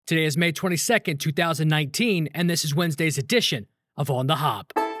Today is May 22nd, 2019, and this is Wednesday's edition of On the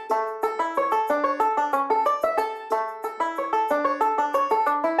Hop.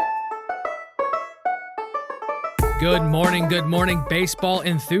 Good morning, baseball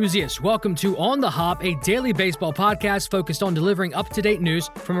enthusiasts. Welcome to On the Hop, a daily baseball podcast focused on delivering up-to-date news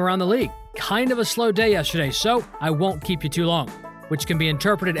from around the league. Kind of a slow day yesterday, so I won't keep you too long, which can be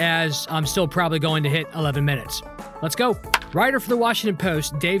interpreted as I'm still probably going to hit 11 minutes. Let's go. Writer for the Washington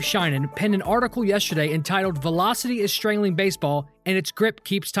Post, Dave Sheinin, penned an article yesterday entitled "Velocity is Strangling Baseball and Its Grip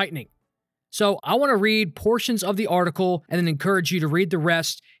Keeps Tightening." So I want to read portions of the article and then encourage you to read the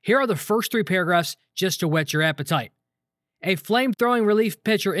rest. Here are the first three paragraphs just to whet your appetite. A flame-throwing relief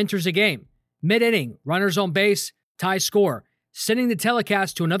pitcher enters a game. Mid-inning, runners on base, tie score, sending the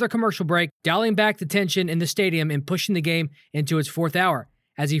telecast to another commercial break, dialing back the tension in the stadium and pushing the game into its fourth hour.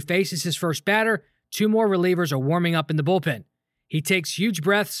 As he faces his first batter, two more relievers are warming up in the bullpen. He takes huge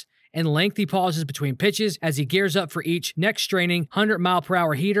breaths and lengthy pauses between pitches as he gears up for each neck-straining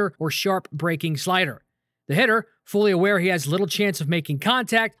 100-mile-per-hour heater or sharp-breaking slider. The hitter, fully aware he has little chance of making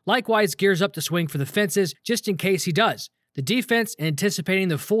contact, likewise gears up to swing for the fences just in case he does. The defense, anticipating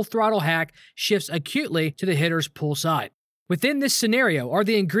the full-throttle hack, shifts acutely to the hitter's pull side. Within this scenario are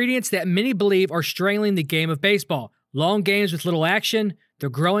the ingredients that many believe are strangling the game of baseball. Long games with little action, the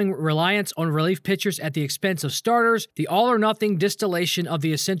growing reliance on relief pitchers at the expense of starters, the all-or-nothing distillation of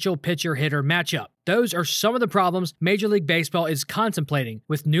the essential pitcher-hitter matchup. Those are some of the problems Major League Baseball is contemplating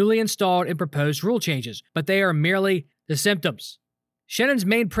with newly installed and proposed rule changes, but they are merely the symptoms. Sheinein's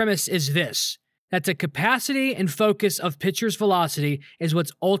main premise is this: that the capacity and focus of pitchers' velocity is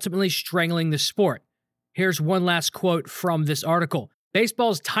what's ultimately strangling the sport. Here's one last quote from this article.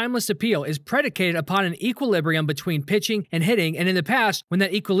 Baseball's timeless appeal is predicated upon an equilibrium between pitching and hitting, and in the past, when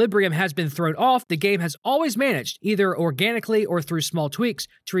that equilibrium has been thrown off, the game has always managed, either organically or through small tweaks,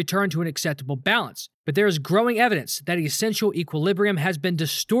 to return to an acceptable balance. But there is growing evidence that essential equilibrium has been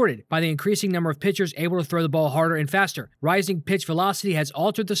distorted by the increasing number of pitchers able to throw the ball harder and faster. Rising pitch velocity has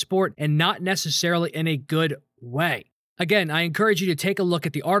altered the sport, and not necessarily in a good way. Again, I encourage you to take a look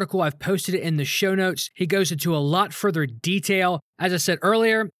at the article. I've posted it in the show notes. He goes into a lot further detail. As I said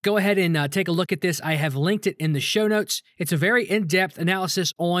earlier, go ahead and take a look at this. I have linked it in the show notes. It's a very in-depth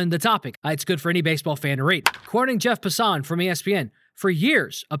analysis on the topic. It's good for any baseball fan to read. Quoting Jeff Passan from ESPN, "For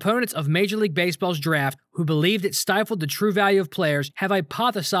years, opponents of Major League Baseball's draft who believed it stifled the true value of players have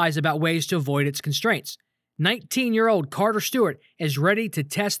hypothesized about ways to avoid its constraints. 19-year-old Carter Stewart is ready to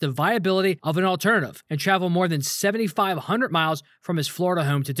test the viability of an alternative and travel more than 7,500 miles from his Florida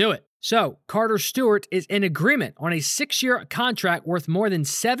home to do it." So, Carter Stewart is in agreement on a 6-year contract worth more than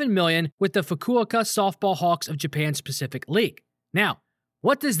 $7 million with the Fukuoka Softball Hawks of Japan's Pacific League. Now,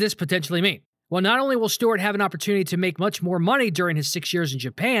 what does this potentially mean? Well, not only will Stewart have an opportunity to make much more money during his 6 years in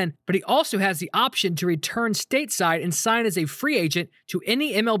Japan, but he also has the option to return stateside and sign as a free agent to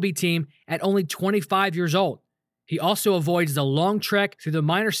any MLB team at only 25 years old. He also avoids the long trek through the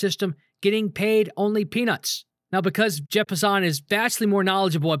minor system, getting paid only peanuts. Now, because Jeff Passan is vastly more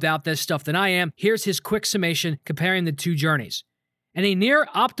knowledgeable about this stuff than I am, here's his quick summation comparing the two journeys. In a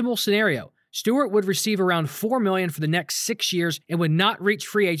near-optimal scenario, Stewart would receive around $4 million for the next 6 years and would not reach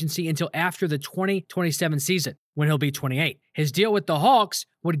free agency until after the 2027 season, when he'll be 28. His deal with the Hawks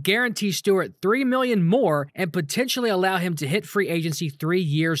would guarantee Stewart $3 million more and potentially allow him to hit free agency 3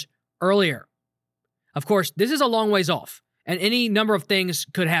 years earlier. Of course, this is a long ways off, and any number of things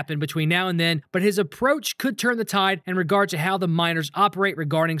could happen between now and then, but his approach could turn the tide in regard to how the minors operate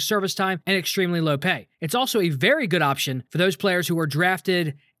regarding service time and extremely low pay. It's also a very good option for those players who were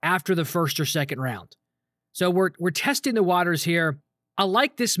drafted after the first or second round. So we're testing the waters here. I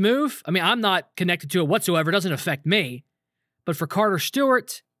like this move. I mean, I'm not connected to it whatsoever. It doesn't affect me. But for Carter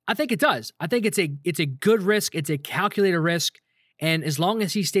Stewart, I think it does. I think it's a good risk. It's a calculated risk. And as long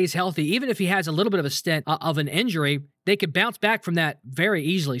as he stays healthy, even if he has a little bit of a stint of an injury, they could bounce back from that very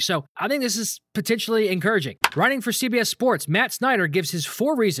easily. So I think this is potentially encouraging. Writing for CBS Sports, Matt Snyder gives his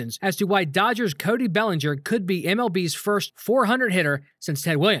 4 reasons as to why Dodgers' Cody Bellinger could be MLB's first 400 hitter since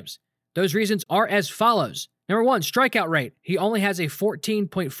Ted Williams. Those reasons are as follows. Number 1, strikeout rate. He only has a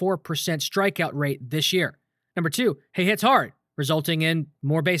 14.4% strikeout rate this year. Number 2, he hits hard, resulting in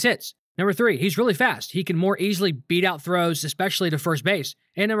more base hits. Number 3, he's really fast. He can more easily beat out throws, especially to first base.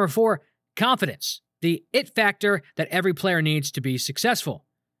 And number 4, confidence, the it factor that every player needs to be successful.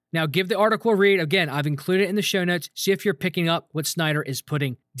 Now, give the article a read. Again, I've included it in the show notes. See if you're picking up what Snyder is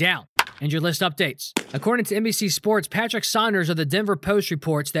putting down. And your list updates. According to NBC Sports, Patrick Saunders of the Denver Post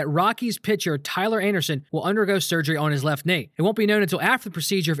reports that Rockies pitcher Tyler Anderson will undergo surgery on his left knee. It won't be known until after the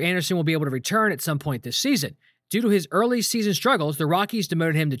procedure if Anderson will be able to return at some point this season. Due to his early season struggles, the Rockies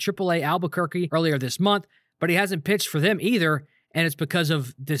demoted him to AAA Albuquerque earlier this month, but he hasn't pitched for them either, and it's because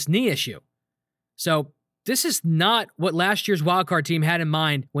of this knee issue. So this is not what last year's wildcard team had in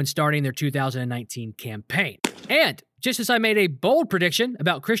mind when starting their 2019 campaign. And just as I made a bold prediction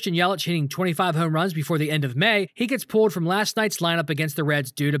about Christian Yelich hitting 25 home runs before the end of May, he gets pulled from last night's lineup against the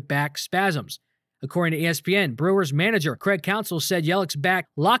Reds due to back spasms. According to ESPN, Brewers manager Craig Counsell said Yelich's back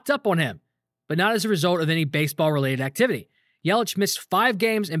locked up on him, but not as a result of any baseball-related activity. Yelich missed 5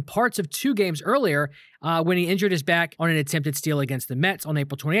 games and parts of 2 games earlier when he injured his back on an attempted steal against the Mets on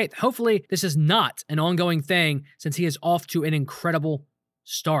April 28th. Hopefully, this is not an ongoing thing since he is off to an incredible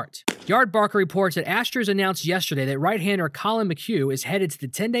start. Yardbarker reports that Astros announced yesterday that right-hander Colin McHugh is headed to the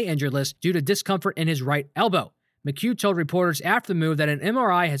 10-day injured list due to discomfort in his right elbow. McHugh told reporters after the move that an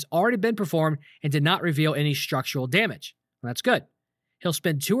MRI has already been performed and did not reveal any structural damage. Well, that's good. He'll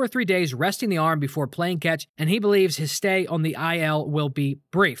spend 2 or 3 days resting the arm before playing catch, and he believes his stay on the IL will be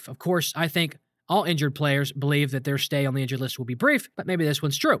brief. Of course, I think all injured players believe that their stay on the injured list will be brief, but maybe this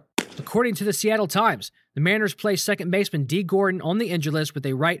one's true. According to the Seattle Times, the Mariners placed second baseman Dee Gordon on the injured list with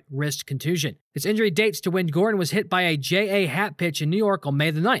a right wrist contusion. This injury dates to when Gordon was hit by a J.A. Happ pitch in New York on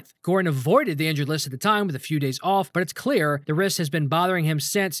May the 9th. Gordon avoided the injured list at the time with a few days off, but it's clear the wrist has been bothering him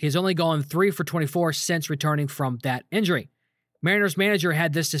since. He has only gone 3 for 24 since returning from that injury. Mariners manager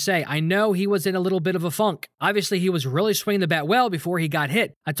had this to say: "I know he was in a little bit of a funk. Obviously, he was really swinging the bat well before he got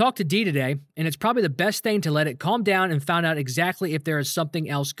hit. I talked to D today, and it's probably the best thing to let it calm down and find out exactly if there is something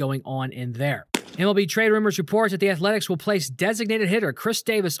else going on in there." MLB Trade Rumors reports that the Athletics will place designated hitter Chris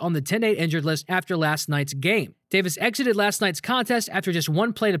Davis on the 10-day injured list after last night's game. Davis exited last night's contest after just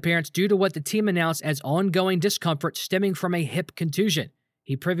 1 plate appearance due to what the team announced as ongoing discomfort stemming from a hip contusion.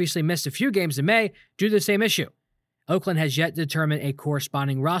 He previously missed a few games in May due to the same issue. Oakland has yet to determine a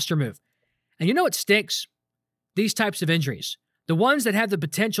corresponding roster move. And you know what stinks? These types of injuries. The ones that have the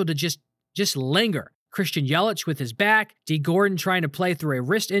potential to just linger. Christian Yelich with his back, Dee Gordon trying to play through a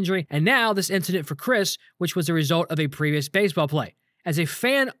wrist injury, and now this incident for Chris, which was a result of a previous baseball play. As a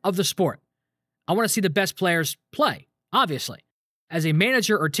fan of the sport, I want to see the best players play, obviously. As a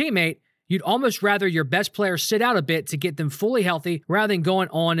manager or teammate, you'd almost rather your best players sit out a bit to get them fully healthy rather than going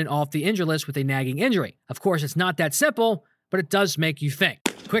on and off the injured list with a nagging injury. Of course, it's not that simple, but it does make you think.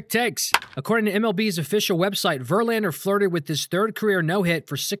 Quick takes. According to MLB's official website, Verlander flirted with his 3rd career no-hit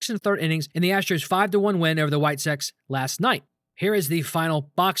for 6 1/3 innings in the Astros' 5-1 win over the White Sox last night. Here is the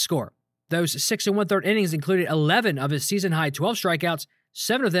final box score. Those 6 1/3 innings included 11 of his season-high 12 strikeouts,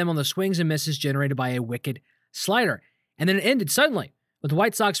 7 of them on the swings and misses generated by a wicked slider. And then it ended suddenly, with the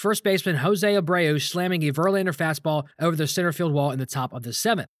White Sox first baseman Jose Abreu slamming a Verlander fastball over the center field wall in the top of the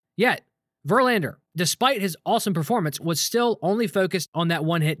 7th. Yet, Verlander, despite his awesome performance, was still only focused on that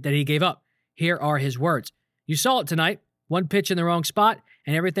 1 hit that he gave up. Here are his words. "You saw it tonight. 1 pitch in the wrong spot,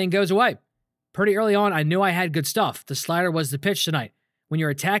 and everything goes away. Pretty early on, I knew I had good stuff. The slider was the pitch tonight. When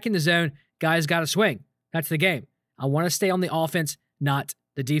you're attacking the zone, guys got to swing. That's the game. I want to stay on the offense, not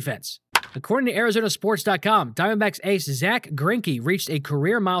the defense." According to ArizonaSports.com, Diamondbacks ace Zach Greinke reached a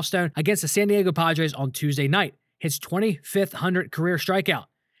career milestone against the San Diego Padres on Tuesday night, his 25th 100 career strikeout.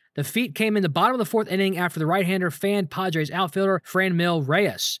 The feat came in the bottom of the 4th inning after the right-hander fanned Padres outfielder Franmil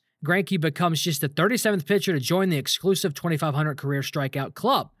Reyes. Greinke becomes just the 37th pitcher to join the exclusive 2,500 career strikeout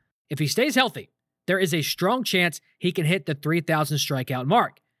club. If he stays healthy, there is a strong chance he can hit the 3,000 strikeout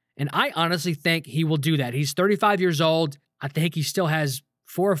mark. And I honestly think he will do that. He's 35 years old. I think he still has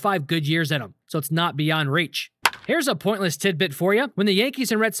 4 or 5 good years in him, so it's not beyond reach. Here's a pointless tidbit for you. When the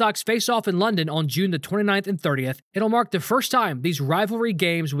Yankees and Red Sox face off in London on June the 29th and 30th, it'll mark the first time these rivalry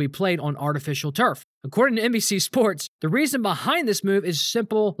games will be played on artificial turf. According to NBC Sports, the reason behind this move is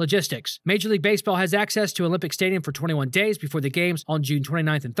simple logistics. Major League Baseball has access to Olympic Stadium for 21 days before the games on June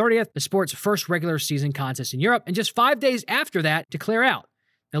 29th and 30th, the sport's first regular season contest in Europe, and just 5 days after that to clear out.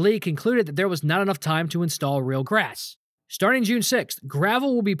 The league concluded that there was not enough time to install real grass. Starting June 6th,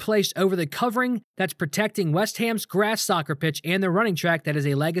 gravel will be placed over the covering that's protecting West Ham's grass soccer pitch and the running track that is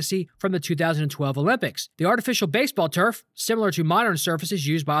a legacy from the 2012 Olympics. The artificial baseball turf, similar to modern surfaces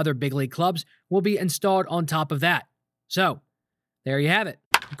used by other big league clubs, will be installed on top of that. So, there you have it.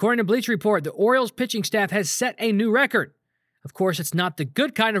 According to Bleacher Report, the Orioles pitching staff has set a new record. Of course, it's not the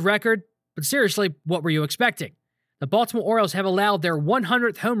good kind of record, but seriously, what were you expecting? The Baltimore Orioles have allowed their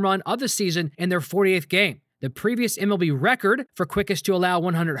 100th home run of the season in their 48th game. The previous MLB record for quickest to allow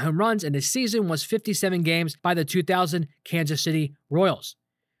 100 home runs in a season was 57 games by the 2000 Kansas City Royals.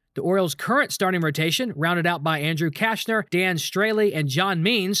 The Orioles' current starting rotation, rounded out by Andrew Kashner, Dan Straley, and John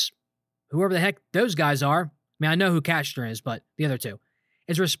Means, whoever the heck those guys are, I mean, I know who Kashner is, but the other two,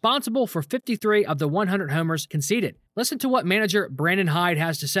 is responsible for 53 of the 100 homers conceded. Listen to what manager Brandon Hyde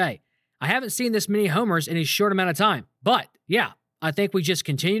has to say. I haven't seen this many homers in a short amount of time, but yeah, I think we just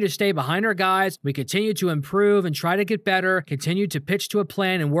continue to stay behind our guys. We continue to improve and try to get better, continue to pitch to a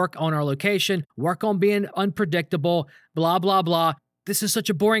plan and work on our location, work on being unpredictable, blah, blah, blah. This is such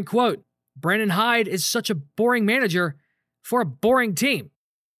a boring quote. Brandon Hyde is such a boring manager for a boring team.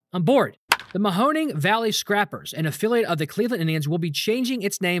 I'm bored. The Mahoning Valley Scrappers, an affiliate of the Cleveland Indians, will be changing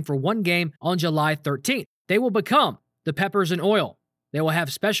its name for one game on July 13th. They will become the Peppers and Oil. They will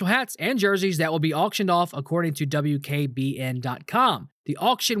have special hats and jerseys that will be auctioned off according to WKBN.com. The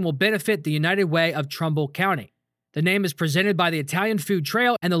auction will benefit the United Way of Trumbull County. The name is presented by the Italian Food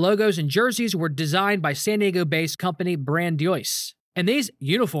Trail, and the logos and jerseys were designed by San Diego-based company Brandeis. And these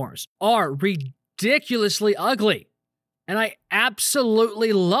uniforms are ridiculously ugly, and I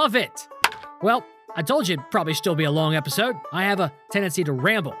absolutely love it. Well, I told you it'd probably still be a long episode. I have a tendency to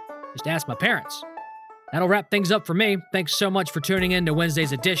ramble. Just ask my parents. That'll wrap things up for me. Thanks so much for tuning in to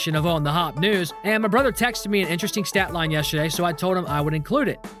Wednesday's edition of On the Hop News. And my brother texted me an interesting stat line yesterday, so I told him I would include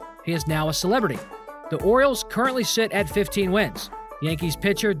it. He is now a celebrity. The Orioles currently sit at 15 wins. Yankees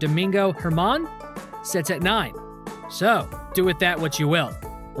pitcher Domingo Germán sits at 9. So, do with that what you will.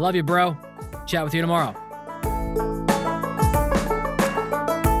 I love you, bro. Chat with you tomorrow.